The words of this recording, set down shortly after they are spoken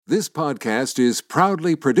This podcast is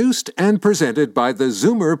proudly produced and presented by the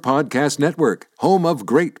Zoomer Podcast Network, home of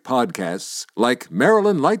great podcasts like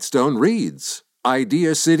Marilyn Lightstone Reads,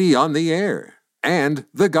 Idea City on the Air, and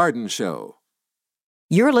The Garden Show.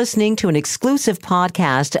 You're listening to an exclusive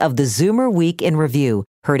podcast of the Zoomer Week in Review,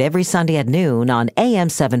 heard every Sunday at noon on AM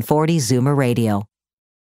 740 Zoomer Radio.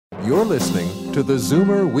 You're listening to the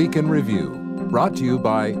Zoomer Week in Review, brought to you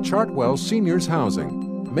by Chartwell Seniors Housing,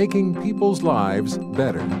 making people's lives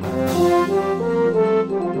better.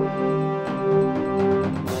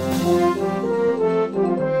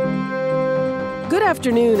 Good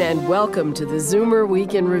afternoon and welcome to the Zoomer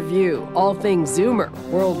Week in Review, all things Zoomer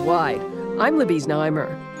worldwide. I'm Libby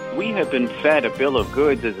Znaimer. We have been fed a bill of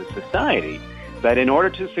goods as a society that in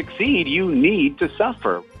order to succeed, you need to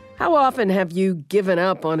suffer. How often have you given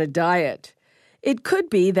up on a diet? It could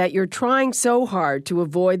be that you're trying so hard to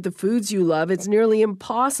avoid the foods you love, it's nearly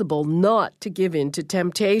impossible not to give in to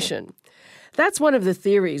temptation. That's one of the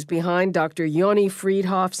theories behind Dr. Yoni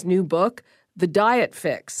Freedhoff's new book, The Diet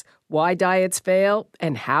Fix: Why Diets Fail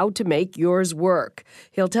and How to Make Yours Work.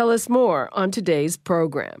 He'll tell us more on today's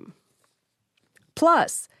program.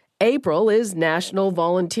 Plus, April is National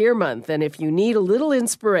Volunteer Month, and if you need a little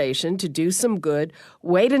inspiration to do some good,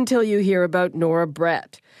 wait until you hear about Nora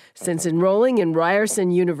Brett. Since enrolling in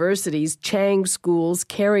Ryerson University's Chang School's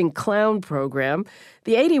Caring Clown program,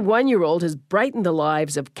 the 81-year-old has brightened the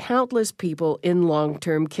lives of countless people in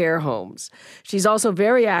long-term care homes. She's also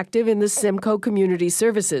very active in the Simcoe Community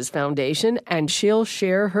Services Foundation, and she'll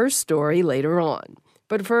share her story later on.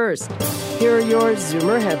 But first, here are your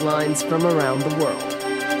Zoomer headlines from around the world.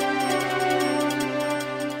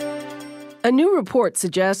 A new report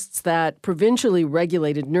suggests that provincially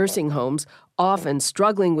regulated nursing homes, often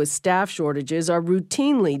struggling with staff shortages, are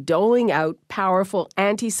routinely doling out powerful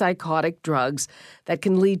antipsychotic drugs that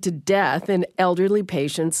can lead to death in elderly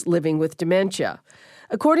patients living with dementia.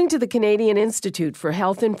 According to the Canadian Institute for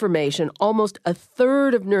Health Information, almost a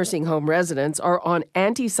third of nursing home residents are on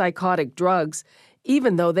antipsychotic drugs,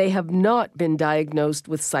 even though they have not been diagnosed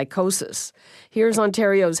with psychosis. Here's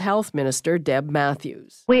Ontario's Health Minister, Deb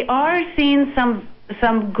Matthews. We are seeing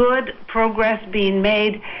some good progress being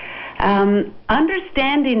made,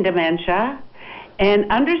 understanding dementia and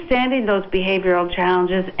understanding those behavioral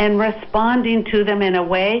challenges and responding to them in a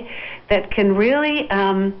way that can really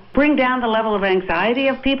bring down the level of anxiety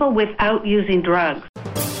of people without using drugs.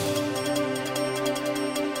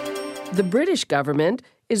 The British government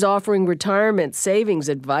is offering retirement savings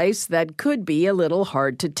advice that could be a little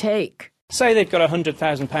hard to take. Say they've got a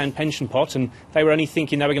 £100,000 pension pot and they were only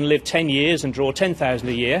thinking they were going to live 10 years and draw $10,000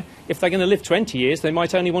 a year. If they're going to live 20 years, they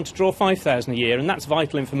might only want to draw $5,000 a year, and that's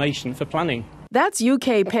vital information for planning. That's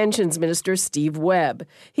UK Pensions Minister Steve Webb.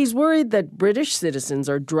 He's worried that British citizens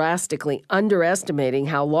are drastically underestimating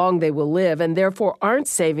how long they will live and therefore aren't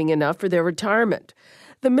saving enough for their retirement.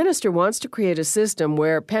 The minister wants to create a system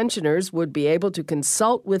where pensioners would be able to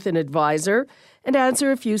consult with an advisor and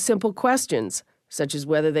answer a few simple questions, such as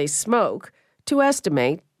whether they smoke, to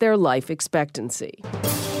estimate their life expectancy.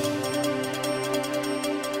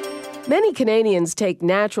 Many Canadians take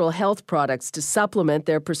natural health products to supplement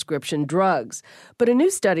their prescription drugs, but a new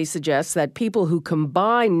study suggests that people who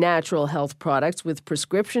combine natural health products with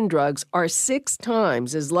prescription drugs are 6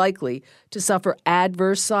 times as likely to suffer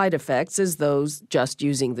adverse side effects as those just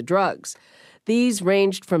using the drugs. These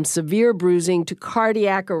ranged from severe bruising to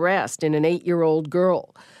cardiac arrest in an 8-year-old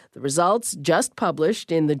girl. The results, just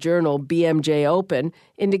published in the journal BMJ Open,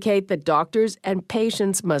 indicate that doctors and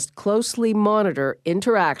patients must closely monitor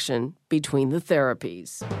interaction between the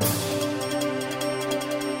therapies.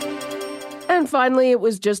 And finally, it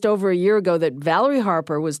was just over a year ago that Valerie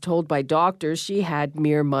Harper was told by doctors she had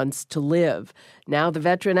mere months to live. Now the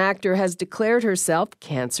veteran actor has declared herself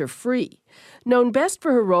cancer-free. Known best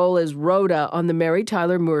for her role as Rhoda on The Mary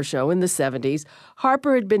Tyler Moore Show in the 70s,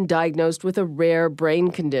 Harper had been diagnosed with a rare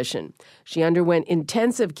brain condition. She underwent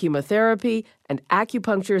intensive chemotherapy and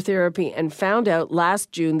acupuncture therapy and found out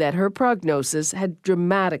last June that her prognosis had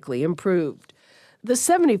dramatically improved. The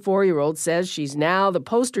 74-year-old says she's now the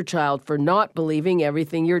poster child for not believing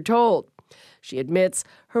everything you're told. She admits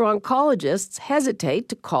her oncologists hesitate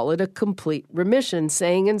to call it a complete remission,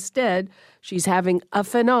 saying instead she's having a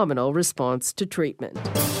phenomenal response to treatment.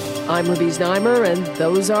 I'm Libby Znaimer, and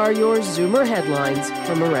those are your Zoomer headlines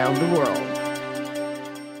from around the world.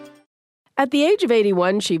 At the age of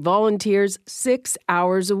 81, she volunteers 6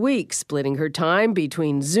 hours a week, splitting her time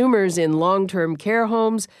between Zoomers in long-term care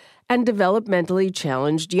homes and developmentally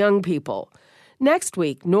challenged young people. Next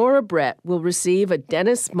week, Nora Brett will receive a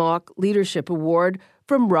Dennis Mock Leadership Award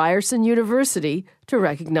from Ryerson University to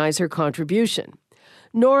recognize her contribution.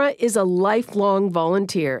 Nora is a lifelong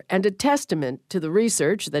volunteer and a testament to the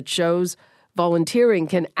research that shows volunteering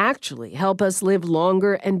can actually help us live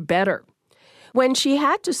longer and better. When she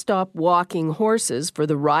had to stop walking horses for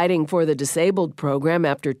the Riding for the Disabled program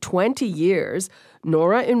after 20 years,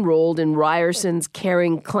 Nora enrolled in Ryerson's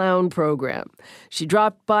Caring Clown program. She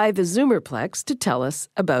dropped by the Zoomerplex to tell us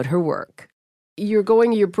about her work.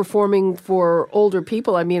 You're performing for older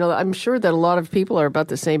people. I mean, I'm sure that a lot of people are about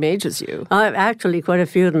the same age as you. Actually, quite a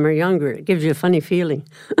few of them are younger. It gives you a funny feeling.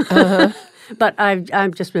 But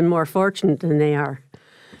I've just been more fortunate than they are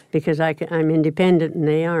because I'm independent and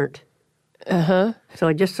they aren't. So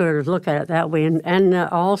I just sort of look at it that way. And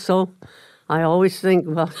also, I always think,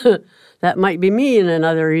 well, that might be me in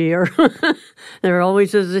another year. There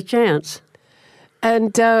always is a chance.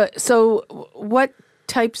 And so what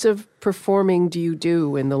types of performing do you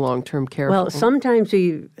do in the long-term care? Well, sometimes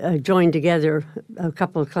we join together, a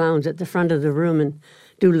couple of clowns at the front of the room and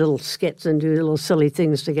do little skits and do little silly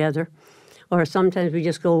things together. Or sometimes we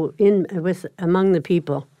just go in among the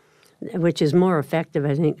people, which is more effective,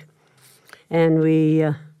 I think. And we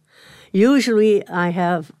usually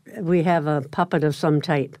we have a puppet of some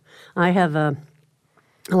type. I have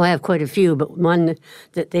quite a few, but one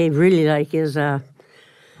that they really like is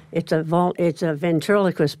it's a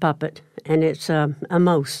ventriloquist puppet, and it's a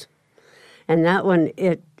mouse. And that one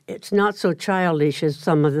it's not so childish as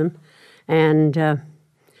some of them, and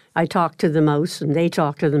I talk to the mouse, and they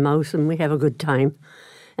talk to the mouse, and we have a good time.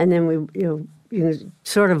 And then you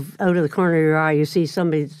sort of out of the corner of your eye, you see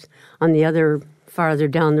somebody on the other farther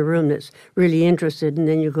down the room that's really interested, and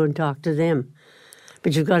then you go and talk to them.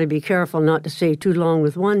 But you've got to be careful not to stay too long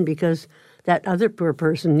with one because that other poor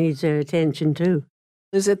person needs their attention too.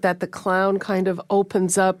 Is it that the clown kind of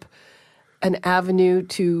opens up an avenue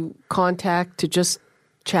to contact, to just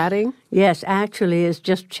chatting? Yes, actually, it's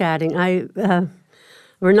just chatting.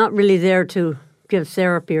 We're not really there to give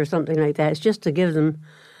therapy or something like that. It's just to give them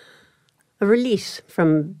a release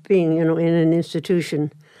from being, in an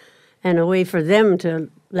institution, and a way for them to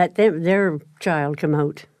let their child come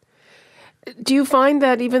out. Do you find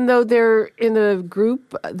that even though they're in a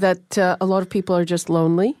group, that a lot of people are just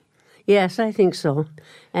lonely? Yes, I think so.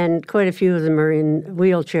 And quite a few of them are in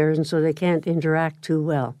wheelchairs, and so they can't interact too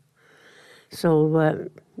well. So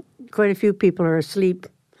quite a few people are asleep.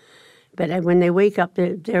 But when they wake up,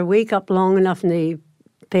 they wake up long enough and they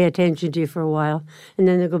pay attention to you for a while, and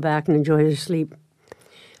then they go back and enjoy their sleep.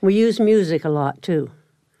 We use music a lot, too.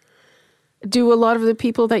 Do a lot of the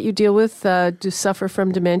people that you deal with do suffer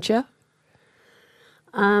from dementia?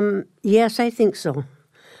 Yes, I think so.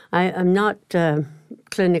 I'm not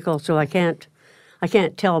clinical, so I can't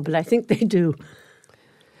tell, but I think they do.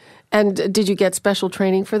 And did you get special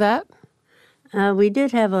training for that? We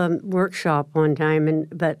did have a workshop one time,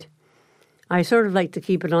 but I sort of like to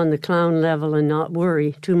keep it on the clown level and not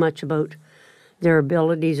worry too much about their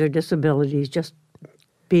abilities or disabilities. Just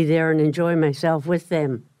be there and enjoy myself with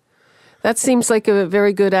them. That seems like a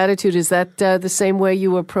very good attitude. Is that the same way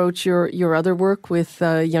you approach your other work with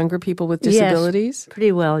younger people with disabilities? Yes,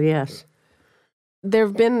 pretty well, yes. There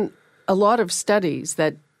have been a lot of studies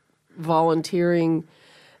that volunteering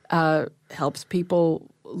helps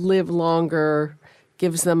people live longer,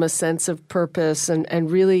 gives them a sense of purpose,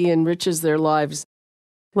 and really enriches their lives.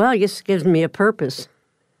 Well, I guess it gives me a purpose.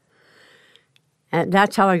 And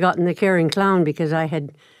that's how I got in the Caring Clown, because I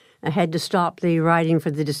had to stop the Riding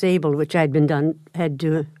for the Disabled, which I had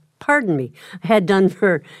done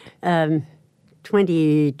for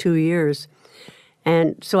 22 years.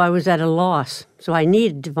 And so I was at a loss. So I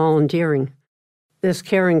needed volunteering. This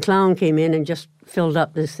Caring Clown came in and just filled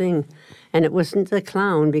up this thing. And it wasn't the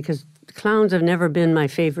clown, because clowns have never been my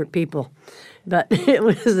favorite people. But it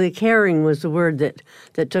was the caring was the word that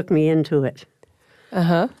took me into it.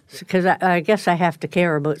 Because I guess I have to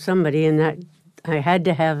care about somebody, and that I had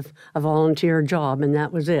to have a volunteer job, and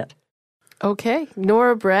that was it. Okay.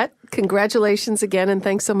 Nora Brett, congratulations again, and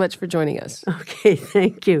thanks so much for joining us. Okay,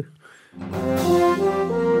 thank you.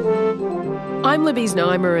 I'm Libby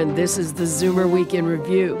Znaimer, and this is the Zoomer Week in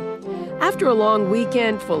Review. After a long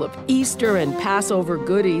weekend full of Easter and Passover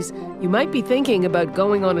goodies, you might be thinking about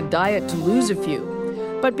going on a diet to lose a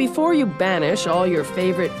few. But before you banish all your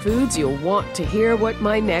favorite foods, you'll want to hear what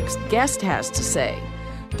my next guest has to say.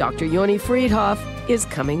 Dr. Yoni Friedhoff is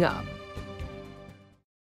coming up.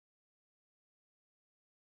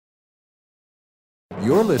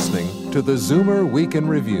 You're listening to the Zoomer Week in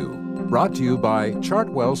Review, brought to you by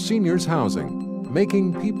Chartwell Seniors Housing,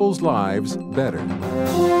 making people's lives better.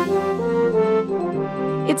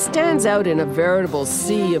 It stands out in a veritable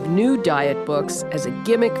sea of new diet books as a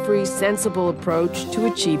gimmick-free, sensible approach to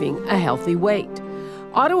achieving a healthy weight.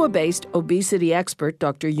 Ottawa-based obesity expert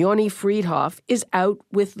Dr. Yoni Friedhoff is out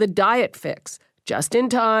with the diet fix, just in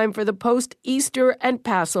time for the post-Easter and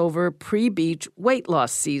Passover pre-beach weight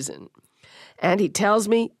loss season. And he tells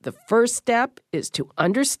me the first step is to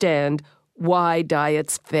understand why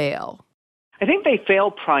diets fail. I think they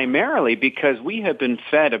fail primarily because we have been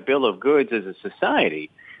fed a bill of goods as a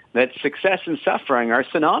society that success and suffering are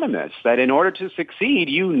synonymous, that in order to succeed,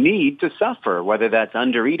 you need to suffer, whether that's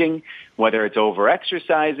undereating, whether it's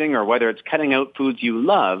overexercising, or whether it's cutting out foods you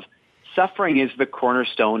love. Suffering is the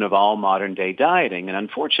cornerstone of all modern-day dieting. And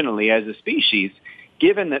unfortunately, as a species,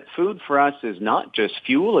 given that food for us is not just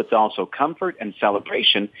fuel, it's also comfort and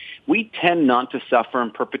celebration, we tend not to suffer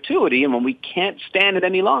in perpetuity, and when we can't stand it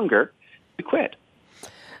any longer, we quit.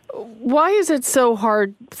 Why is it so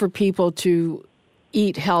hard for people to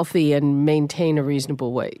eat healthy and maintain a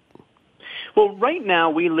reasonable weight? Well, right now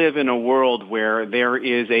we live in a world where there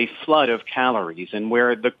is a flood of calories and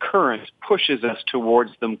where the current pushes us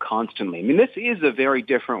towards them constantly. I mean, this is a very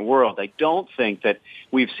different world. I don't think that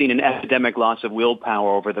we've seen an epidemic loss of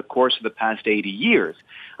willpower over the course of the past 80 years.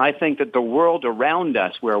 I think that the world around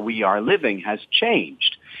us where we are living has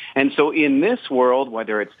changed. And so in this world,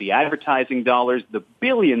 whether it's the advertising dollars, the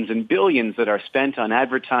billions and billions that are spent on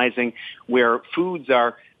advertising, where foods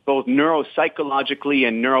are both neuropsychologically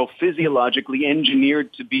and neurophysiologically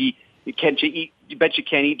engineered to be, you bet you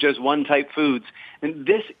can't eat just one type foods. And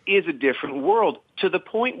this is a different world to the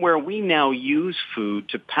point where we now use food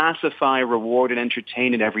to pacify, reward, and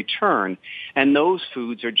entertain at every turn. And those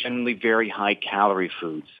foods are generally very high-calorie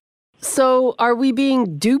foods. So are we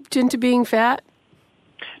being duped into being fat?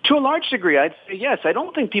 To a large degree, I'd say yes. I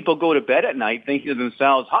don't think people go to bed at night thinking to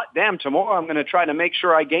themselves, hot damn, tomorrow I'm going to try to make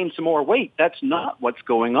sure I gain some more weight. That's not what's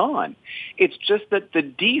going on. It's just that the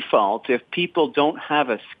default, if people don't have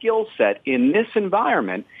a skill set in this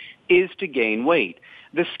environment, is to gain weight.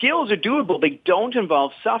 The skills are doable. They don't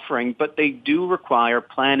involve suffering, but they do require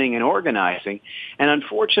planning and organizing. And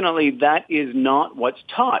unfortunately, that is not what's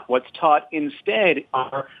taught. What's taught instead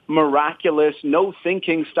are miraculous,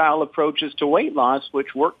 no-thinking style approaches to weight loss,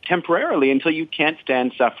 which work temporarily until you can't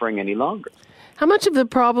stand suffering any longer. How much of the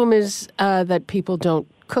problem is that people don't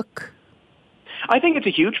cook? I think it's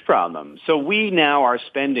a huge problem. So we now are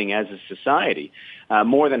spending as a society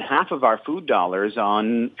more than half of our food dollars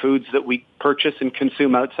on foods that we purchase and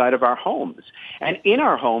consume outside of our homes. And in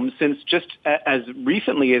our homes, since just as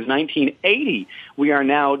recently as 1980, we are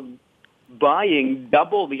now buying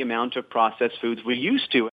double the amount of processed foods we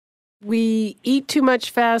used to. We eat too much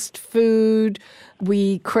fast food.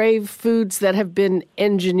 We crave foods that have been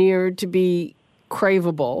engineered to be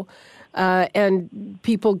craveable. And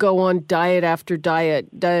people go on diet after diet.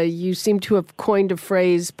 You seem to have coined a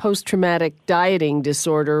phrase, post-traumatic dieting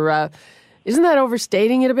disorder. Isn't that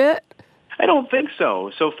overstating it a bit? I don't think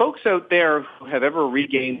so. So folks out there who have ever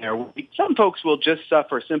regained their weight, some folks will just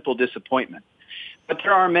suffer simple disappointment. But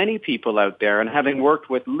there are many people out there, and having worked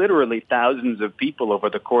with literally thousands of people over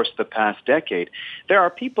the course of the past decade, there are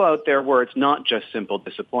people out there where it's not just simple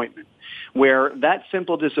disappointment, where that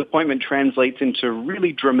simple disappointment translates into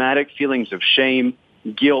really dramatic feelings of shame,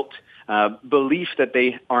 guilt, belief that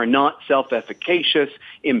they are not self-efficacious,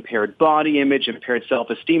 impaired body image, impaired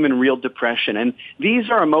self-esteem, and real depression. And these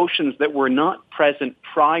are emotions that were not present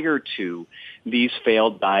prior to these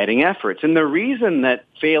failed dieting efforts. And the reason that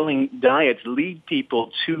failing diets lead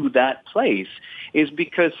people to that place is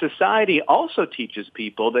because society also teaches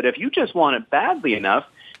people that if you just want it badly enough,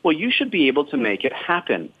 well, you should be able to make it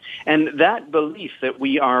happen. And that belief that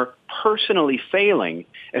we are personally failing,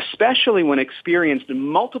 especially when experienced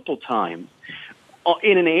multiple times,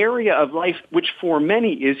 in an area of life which for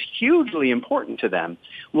many is hugely important to them,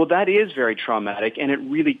 well, that is very traumatic, and it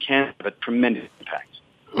really can have a tremendous impact.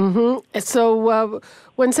 Mm-hmm. So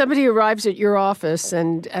when somebody arrives at your office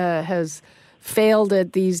and has failed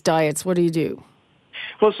at these diets, what do you do?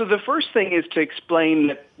 Well, so the first thing is to explain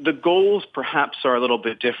that the goals perhaps are a little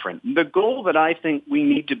bit different. The goal that I think we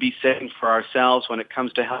need to be setting for ourselves when it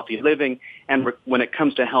comes to healthy living and when it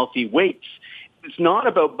comes to healthy weights, it's not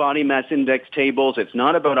about body mass index tables. It's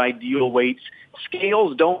not about ideal weights.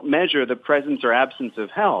 Scales don't measure the presence or absence of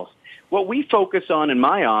health. What we focus on in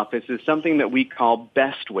my office is something that we call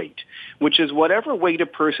best weight, which is whatever weight a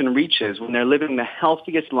person reaches when they're living the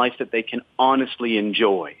healthiest life that they can honestly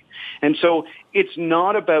enjoy. And so it's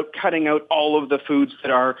not about cutting out all of the foods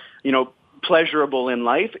that are, pleasurable in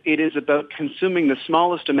life. It is about consuming the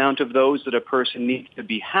smallest amount of those that a person needs to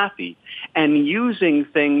be happy and using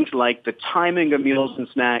things like the timing of meals and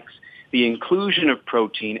snacks, the inclusion of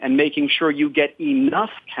protein, and making sure you get enough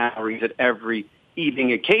calories at every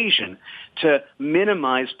eating occasion to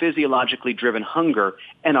minimize physiologically driven hunger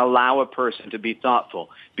and allow a person to be thoughtful.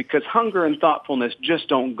 Because hunger and thoughtfulness just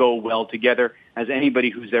don't go well together, as anybody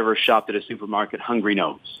who's ever shopped at a supermarket hungry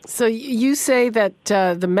knows. So you say that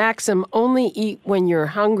the maxim, only eat when you're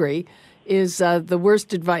hungry, is the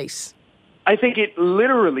worst advice. I think it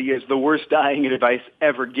literally is the worst dying advice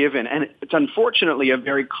ever given, and it's unfortunately a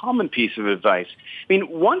very common piece of advice. I mean,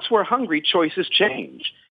 once we're hungry, choices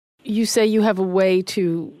change. You say you have a way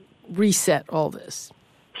to reset all this.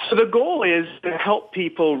 So the goal is to help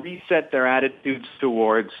people reset their attitudes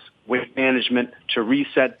towards weight management, to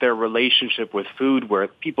reset their relationship with food, where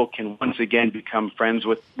people can once again become friends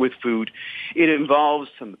with food. It involves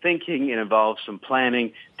some thinking, it involves some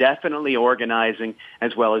planning, definitely organizing,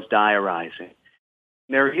 as well as diarizing.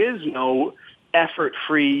 There is no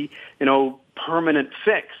effort-free, permanent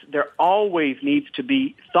fix. There always needs to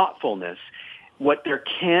be thoughtfulness. What there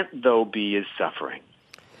can't, though, be is suffering.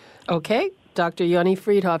 Okay. Dr. Yoni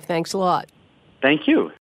Friedhoff, thanks a lot. Thank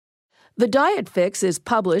you. The Diet Fix is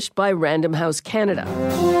published by Random House Canada.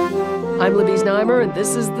 I'm Libby Znaimer, and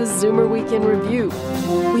this is the Zoomer Week in Review.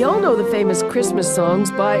 We all know the famous Christmas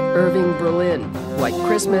songs by Irving Berlin, White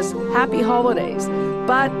Christmas, Happy Holidays.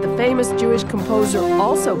 But the famous Jewish composer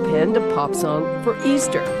also penned a pop song for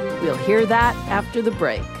Easter. We'll hear that after the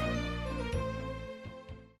break.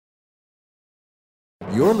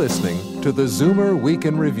 You're listening to the Zoomer Week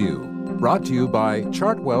in Review, brought to you by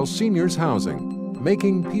Chartwell Seniors Housing,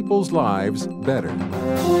 making people's lives better.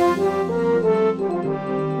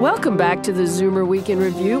 Welcome back to the Zoomer Week in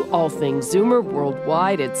Review, all things Zoomer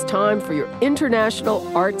worldwide. It's time for your International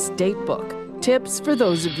Arts Datebook. Tips for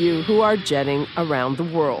those of you who are jetting around the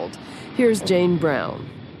world. Here's Jane Brown.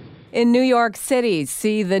 In New York City,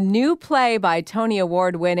 see the new play by Tony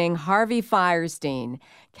Award-winning Harvey Fierstein.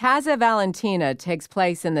 Casa Valentina takes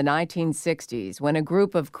place in the 1960s when a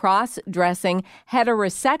group of cross-dressing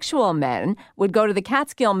heterosexual men would go to the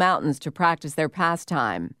Catskill Mountains to practice their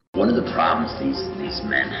pastime. One of the problems these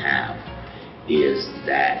men have is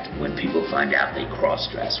that when people find out they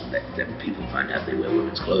cross-dress, when people find out they wear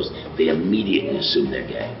women's clothes, they immediately assume they're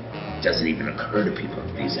gay. It doesn't even occur to people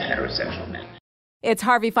that these are heterosexual men. It's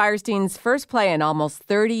Harvey Fierstein's first play in almost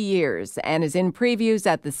 30 years and is in previews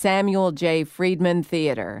at the Samuel J. Friedman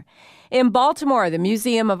Theater. In Baltimore, the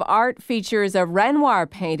Museum of Art features a Renoir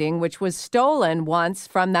painting which was stolen once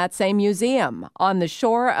from that same museum. On the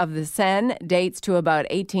Shore of the Seine dates to about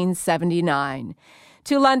 1879.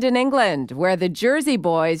 To London, England, where the Jersey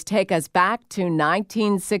Boys take us back to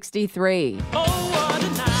 1963.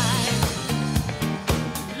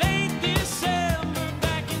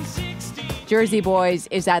 Jersey Boys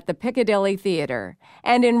is at the Piccadilly Theater.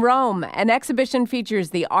 And in Rome, an exhibition features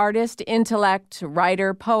the artist, intellect,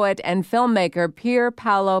 writer, poet, and filmmaker Pier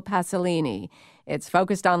Paolo Pasolini. It's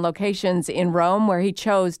focused on locations in Rome where he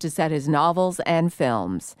chose to set his novels and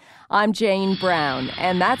films. I'm Jane Brown,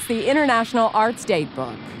 and that's the International Arts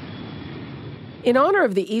Datebook. In honor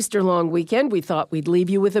of the Easter long weekend, we thought we'd leave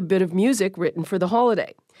you with a bit of music written for the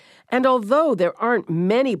holiday. And although there aren't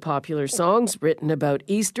many popular songs written about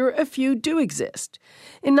Easter, a few do exist.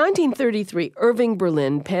 In 1933, Irving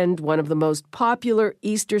Berlin penned one of the most popular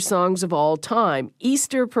Easter songs of all time,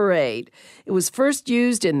 Easter Parade. It was first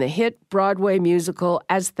used in the hit Broadway musical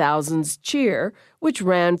As Thousands Cheer, which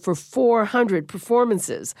ran for 400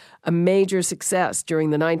 performances, a major success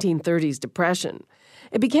during the 1930s Depression.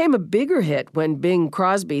 It became a bigger hit when Bing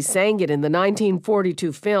Crosby sang it in the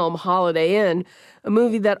 1942 film Holiday Inn, a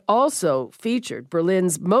movie that also featured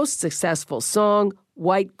Berlin's most successful song,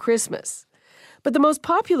 White Christmas. But the most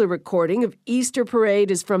popular recording of Easter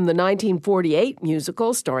Parade is from the 1948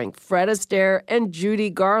 musical starring Fred Astaire and Judy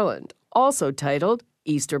Garland, also titled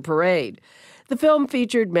Easter Parade. The film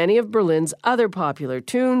featured many of Berlin's other popular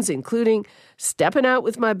tunes, including Steppin' Out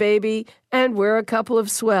With My Baby and We're a Couple of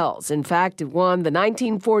Swells. In fact, it won the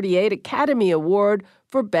 1948 Academy Award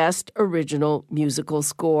for Best Original Musical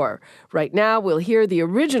Score. Right now, we'll hear the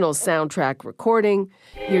original soundtrack recording.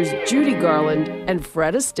 Here's Judy Garland and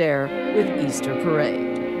Fred Astaire with Easter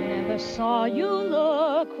Parade. Never saw you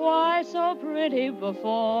look quite so pretty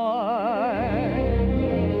before.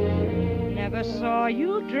 Never saw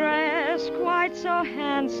you dress quite so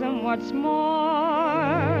handsome, what's more.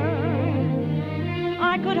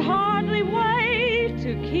 I could hardly wait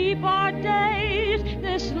to keep our date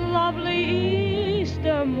this lovely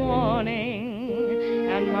Easter morning.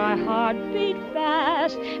 And my heart beat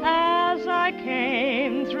fast as I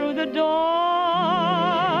came through the door.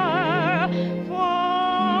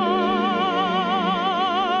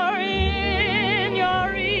 For in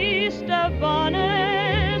your Easter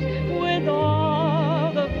bonnet, with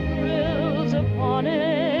all the frills upon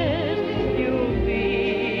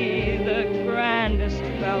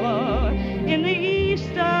in the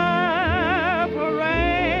Easter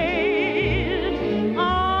parade.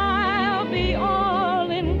 I'll be all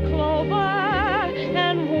in clover,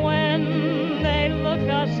 and when they look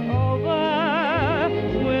us over,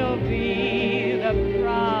 we'll be the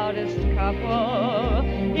proudest couple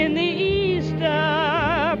in the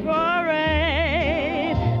Easter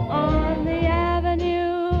parade. On the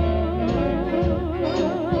avenue,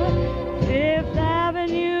 Fifth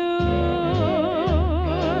Avenue,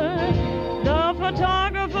 the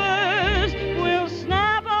photographers will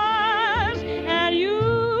snap us, and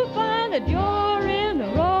you find that you're in the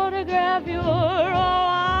photograph bureau.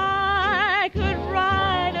 I could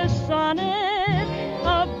write a sonnet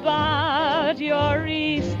about your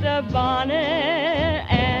Easter bonnet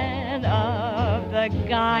and of the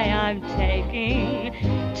guy I'm taking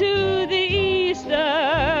to the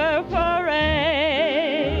Easter parade.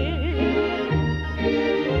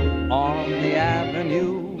 On the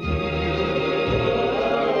avenue,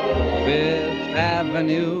 Fifth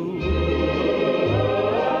Avenue,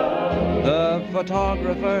 the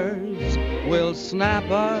photographers will snap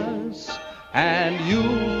us, and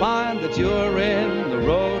you'll find that you're in the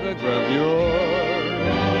rotogravure.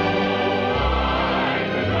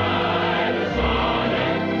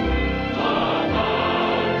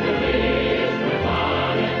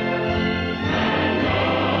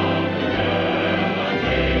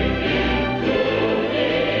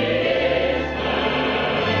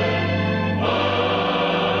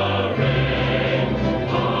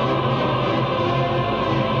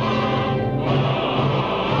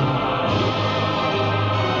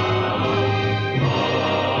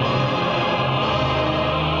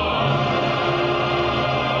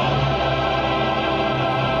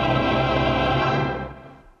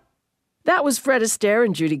 That was Fred Astaire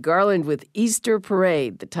and Judy Garland with Easter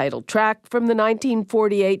Parade, the title track from the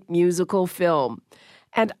 1948 musical film.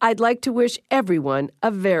 And I'd like to wish everyone a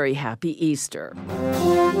very happy Easter.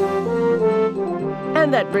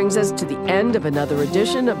 And that brings us to the end of another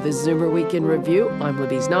edition of the Zoomer Week in Review. I'm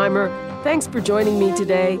Libby Znaimer. Thanks for joining me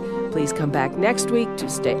today. Please come back next week to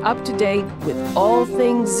stay up to date with all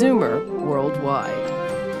things Zoomer worldwide.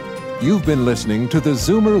 You've been listening to the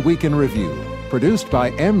Zoomer Week in Review, produced by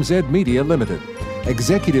MZ Media Limited.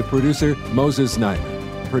 Executive producer Moses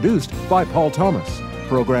Znaimer. Produced by Paul Thomas.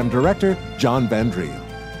 Program director John Van Driel.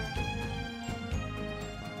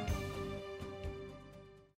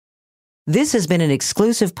 This has been an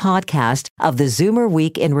exclusive podcast of the Zoomer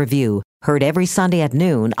Week in Review, heard every Sunday at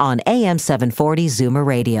noon on AM 740 Zoomer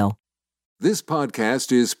Radio. This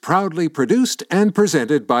podcast is proudly produced and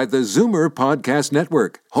presented by the Zoomer Podcast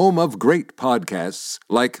Network, home of great podcasts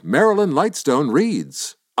like Marilyn Lightstone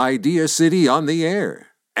Reads, Idea City on the Air,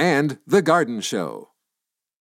 and The Garden Show.